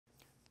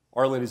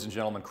All right, ladies and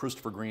gentlemen,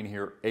 Christopher Greene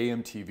here,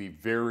 AMTV,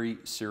 very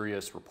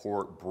serious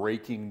report,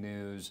 breaking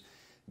news.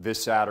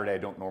 This Saturday, I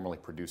don't normally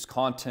produce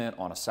content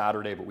on a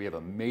Saturday, but we have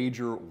a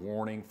major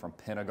warning from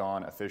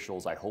Pentagon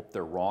officials. I hope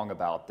they're wrong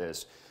about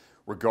this.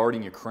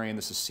 Regarding Ukraine,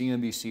 this is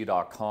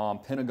CNBC.com.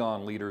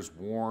 Pentagon leaders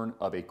warn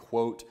of a,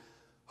 quote,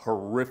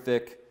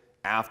 horrific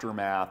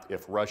aftermath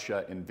if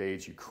Russia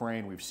invades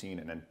Ukraine. We've seen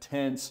an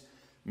intense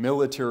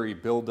military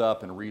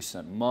buildup in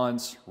recent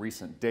months,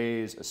 recent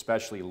days,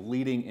 especially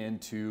leading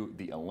into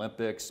the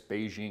Olympics,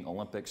 Beijing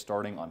Olympics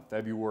starting on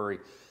February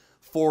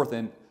 4th.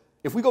 And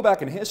if we go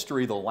back in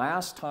history, the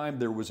last time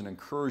there was an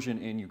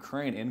incursion in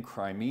Ukraine, in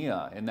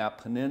Crimea, in that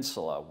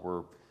peninsula,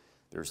 where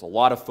there's a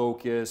lot of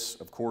focus,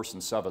 of course,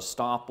 in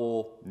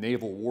Sevastopol,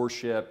 naval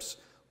warships,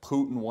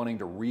 Putin wanting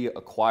to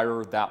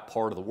reacquire that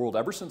part of the world.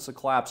 Ever since the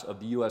collapse of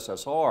the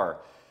USSR,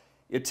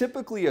 it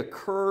typically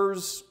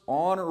occurs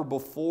on or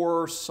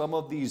before some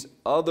of these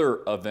other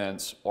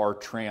events are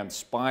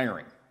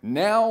transpiring.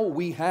 Now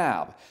we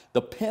have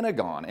the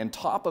Pentagon and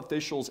top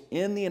officials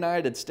in the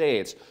United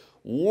States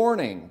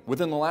warning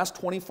within the last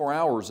 24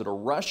 hours that a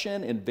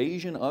Russian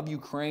invasion of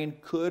Ukraine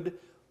could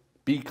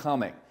be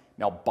coming.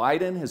 Now,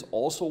 Biden has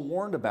also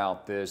warned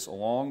about this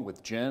along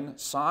with Jen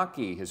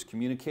Psaki, his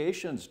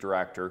communications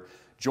director,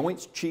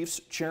 Joint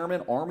Chiefs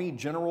Chairman Army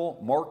General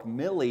Mark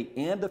Milley,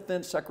 and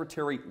Defense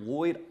Secretary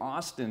Lloyd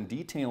Austin,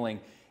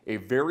 detailing a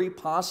very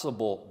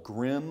possible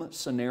grim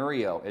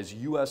scenario as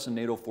U.S. and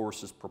NATO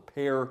forces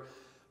prepare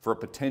for a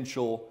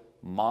potential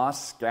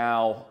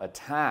Moscow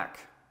attack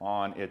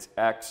on its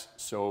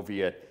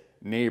ex-Soviet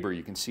neighbor.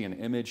 You can see an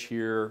image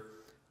here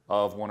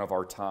of one of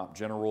our top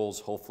generals.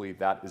 Hopefully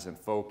that is in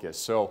focus.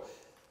 So,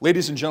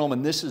 ladies and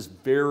gentlemen, this is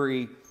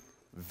very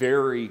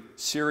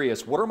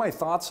serious. What are my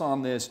thoughts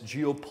on this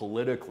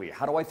geopolitically?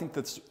 How do I think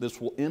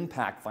this will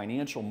impact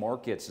financial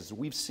markets? As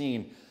we've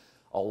seen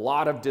a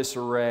lot of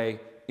disarray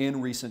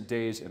in recent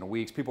days and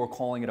weeks. People are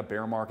calling it a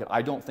bear market.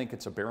 I don't think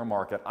it's a bear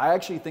market. I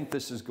actually think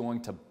this is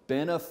going to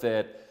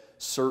benefit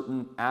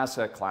certain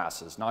asset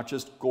classes, not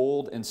just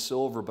gold and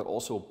silver, but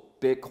also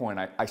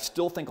Bitcoin. I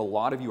still think a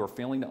lot of you are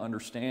failing to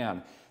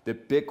understand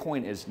that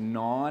Bitcoin is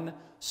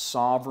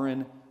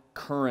non-sovereign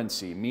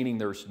currency, meaning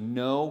there's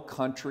no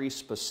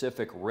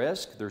country-specific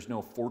risk, there's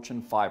no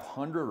Fortune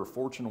 500 or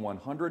Fortune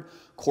 100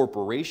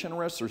 corporation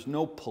risk, there's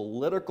no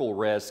political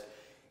risk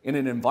in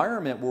an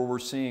environment where we're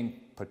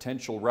seeing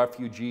potential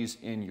refugees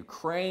in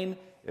Ukraine,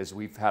 as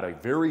we've had a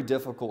very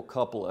difficult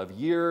couple of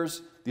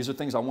years. These are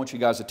things I want you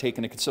guys to take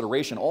into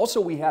consideration.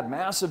 Also, we had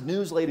massive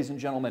news, ladies and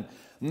gentlemen,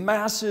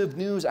 massive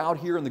news out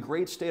here in the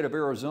great state of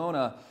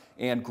Arizona.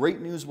 And great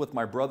news with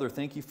my brother.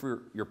 Thank you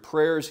for your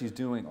prayers. He's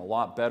doing a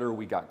lot better.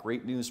 We got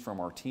great news from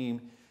our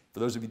team. For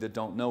those of you that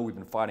don't know, we've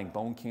been fighting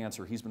bone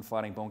cancer. He's been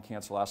fighting bone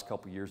cancer the last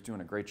couple of years,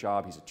 doing a great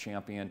job. He's a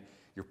champion.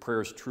 Your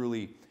prayers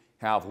truly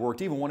have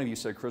worked. Even one of you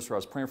said, Christopher, I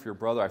was praying for your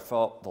brother. I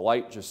felt the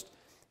light just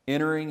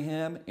entering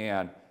him,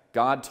 and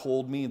God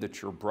told me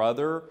that your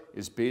brother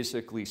is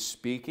basically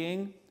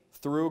speaking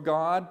through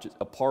God,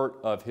 a part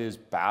of his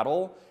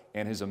battle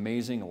and his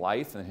amazing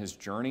life and his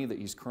journey that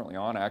he's currently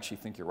on. I actually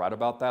think you're right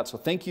about that. So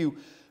thank you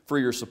for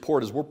your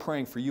support as we're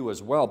praying for you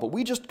as well. But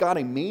we just got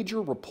a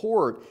major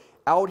report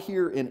out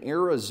here in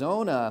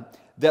Arizona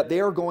that they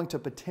are going to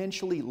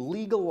potentially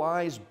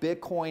legalize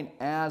Bitcoin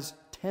as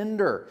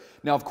tender.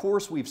 Now, of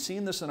course, we've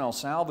seen this in El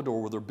Salvador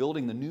where they're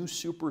building the new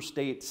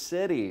superstate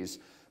cities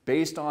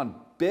based on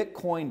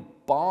Bitcoin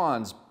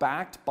bonds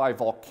backed by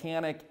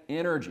volcanic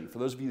energy. For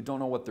those of you who don't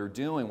know what they're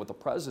doing, what the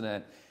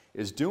president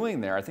is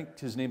doing there, I think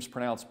his name's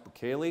pronounced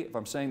Bukele, if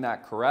I'm saying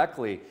that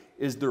correctly,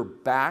 is they're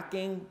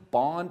backing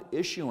bond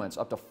issuance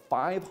up to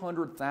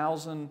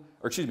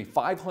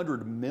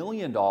 $500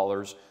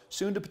 million,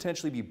 soon to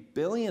potentially be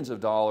billions of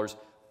dollars,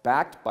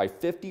 backed by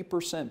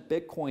 50%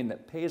 Bitcoin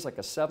that pays like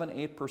a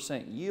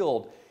 7-8%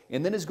 yield,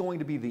 and then is going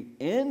to be the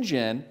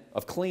engine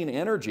of clean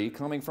energy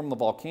coming from the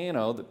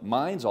volcano that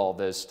mines all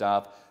this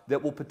stuff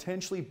that will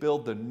potentially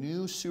build the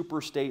new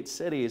superstate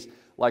cities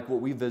like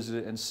what we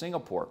visited in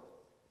Singapore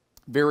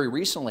very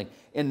recently.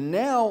 And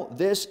now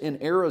this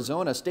in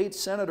Arizona, state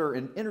senator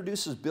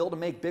introduces bill to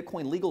make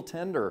Bitcoin legal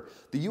tender.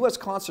 The U.S.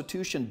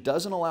 Constitution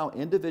doesn't allow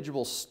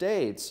individual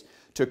states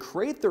to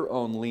create their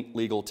own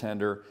legal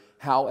tender.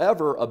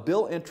 However, a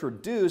bill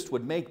introduced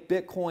would make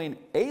Bitcoin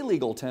a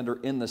legal tender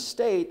in the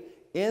state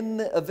in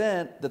the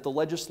event that the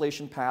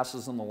legislation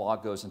passes and the law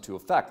goes into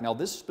effect. Now,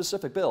 this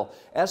specific bill,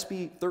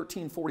 SB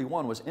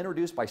 1341, was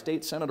introduced by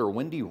State Senator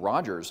Wendy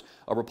Rogers,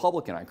 a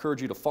Republican. I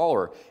encourage you to follow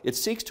her. It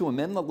seeks to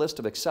amend the list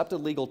of accepted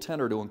legal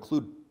tender to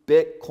include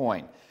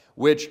Bitcoin,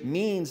 which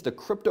means the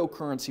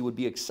cryptocurrency would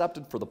be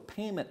accepted for the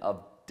payment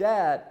of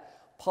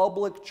debt,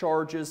 public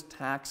charges,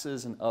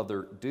 taxes, and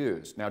other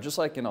dues. Now, just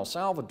like in El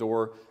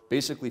Salvador,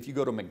 basically if you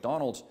go to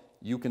McDonald's,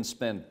 you can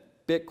spend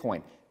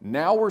Bitcoin.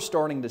 Now we're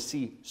starting to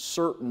see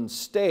certain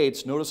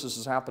states, notice this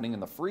is happening in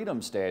the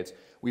freedom states,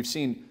 we've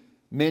seen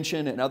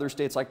mention in other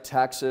states like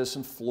Texas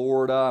and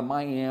Florida,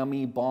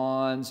 Miami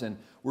bonds, and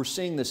we're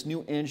seeing this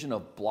new engine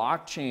of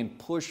blockchain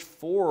push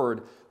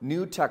forward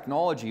new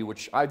technology,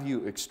 which I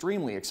view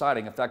extremely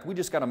exciting. In fact, we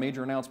just got a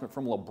major announcement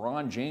from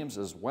LeBron James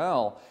as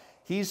well.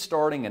 He's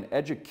starting an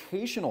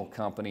educational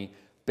company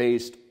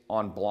based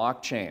on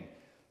blockchain.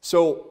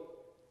 So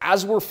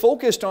as we're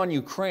focused on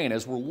Ukraine,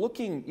 as we're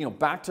looking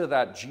back to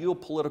that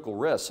geopolitical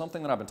risk,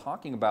 something that I've been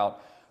talking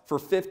about for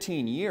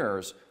 15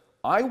 years,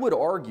 I would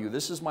argue,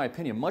 this is my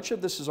opinion, much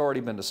of this has already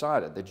been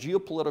decided. The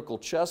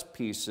geopolitical chess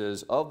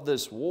pieces of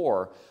this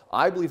war,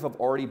 I believe, have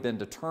already been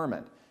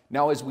determined.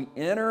 Now, as we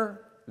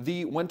enter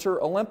the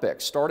Winter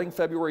Olympics, starting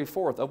February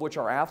 4th, of which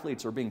our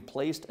athletes are being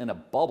placed in a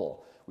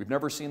bubble, we've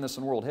never seen this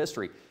in world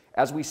history,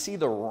 as we see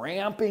the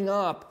ramping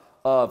up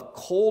of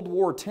Cold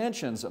War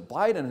tensions that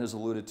Biden has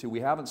alluded to,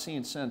 we haven't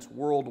seen since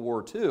World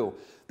War II,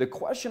 the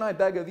question I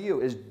beg of you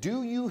is,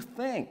 do you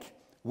think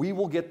we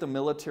will get the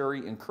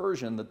military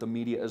incursion that the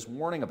media is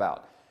warning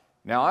about?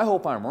 Now, I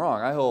hope I'm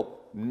wrong. I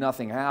hope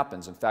nothing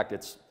happens. In fact,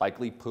 it's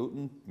likely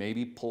Putin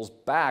maybe pulls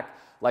back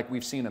like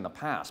we've seen in the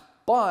past.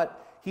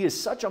 But he is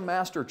such a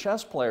master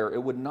chess player,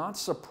 it would not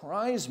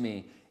surprise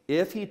me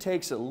if he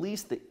takes at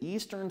least the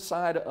eastern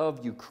side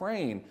of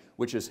Ukraine,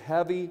 which is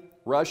heavy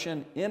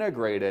Russian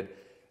integrated,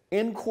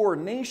 in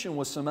coordination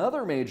with some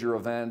other major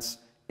events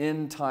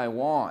in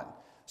Taiwan.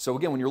 So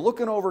again, when you're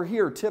looking over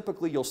here,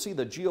 typically you'll see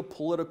the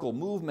geopolitical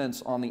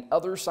movements on the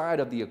other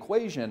side of the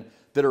equation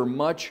that are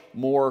much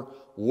more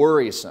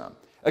worrisome.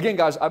 Again,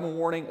 guys, I've been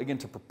warning, again,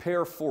 to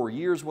prepare for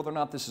years, whether or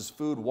not this is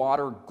food,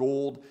 water,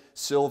 gold,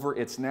 silver,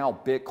 it's now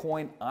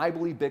Bitcoin. I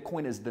believe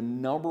Bitcoin is the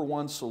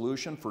 #1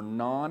 solution for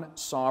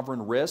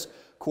non-sovereign risk.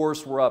 Of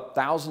course, we're up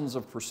thousands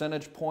of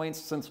percentage points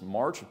since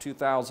March of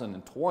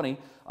 2020.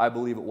 I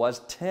believe it was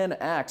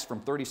 10x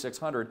from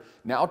 3,600,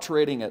 now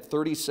trading at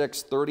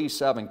 36,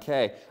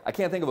 37K. I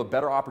can't think of a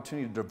better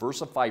opportunity to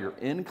diversify your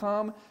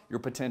income, your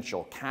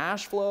potential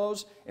cash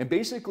flows, and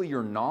basically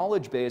your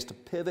knowledge base to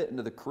pivot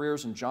into the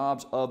careers and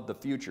jobs of the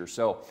future.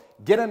 So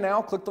get in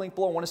now, click the link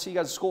below. I want to see you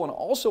guys at school and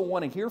also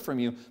want to hear from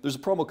you. There's a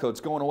promo code,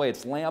 it's going away,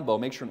 it's Lambo.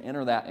 Make sure to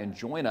enter that and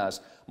join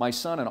us. My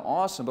son and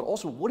awesome, but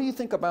also what do you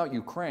think about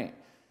Ukraine?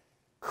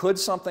 Could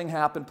something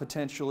happen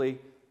potentially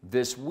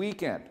this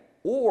weekend?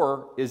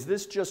 Or is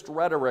this just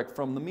rhetoric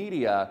from the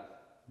media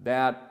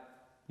that,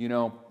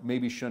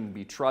 maybe shouldn't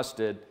be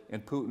trusted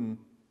and Putin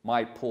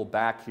might pull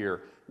back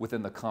here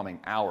within the coming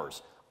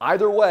hours?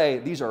 Either way,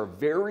 these are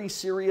very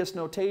serious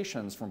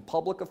notations from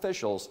public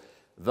officials,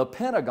 the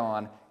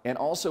Pentagon, and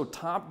also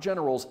top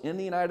generals in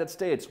the United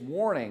States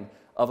warning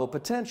of a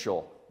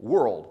potential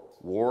world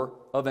war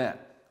event.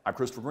 I'm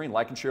Christopher Greene.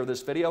 Like and share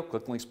this video.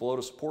 Click the links below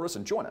to support us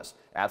and join us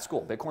at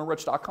school.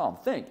 BitcoinRich.com.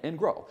 Think and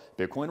grow.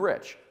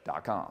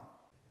 BitcoinRich.com.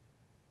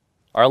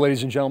 All right,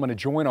 ladies and gentlemen, to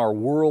join our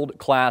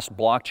world-class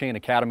blockchain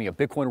academy at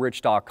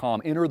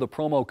BitcoinRich.com, enter the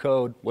promo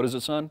code, what is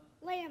it, son?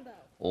 Lambo.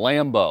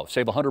 Lambo.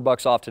 Save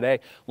 $100 off today.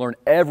 Learn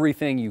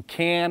everything you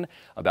can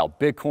about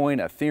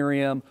Bitcoin,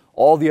 Ethereum,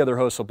 all the other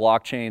hosts of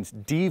blockchains,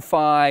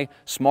 DeFi,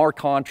 smart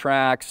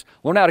contracts.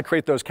 Learn how to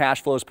create those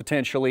cash flows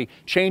potentially.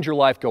 Change your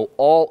life. Go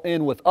all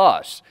in with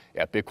us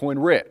at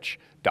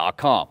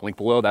BitcoinRich.com. Link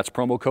below. That's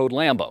promo code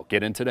Lambo.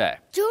 Get in today.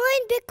 Join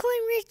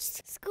Bitcoin Rich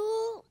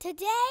School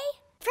today.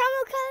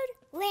 Promo code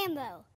Lambo.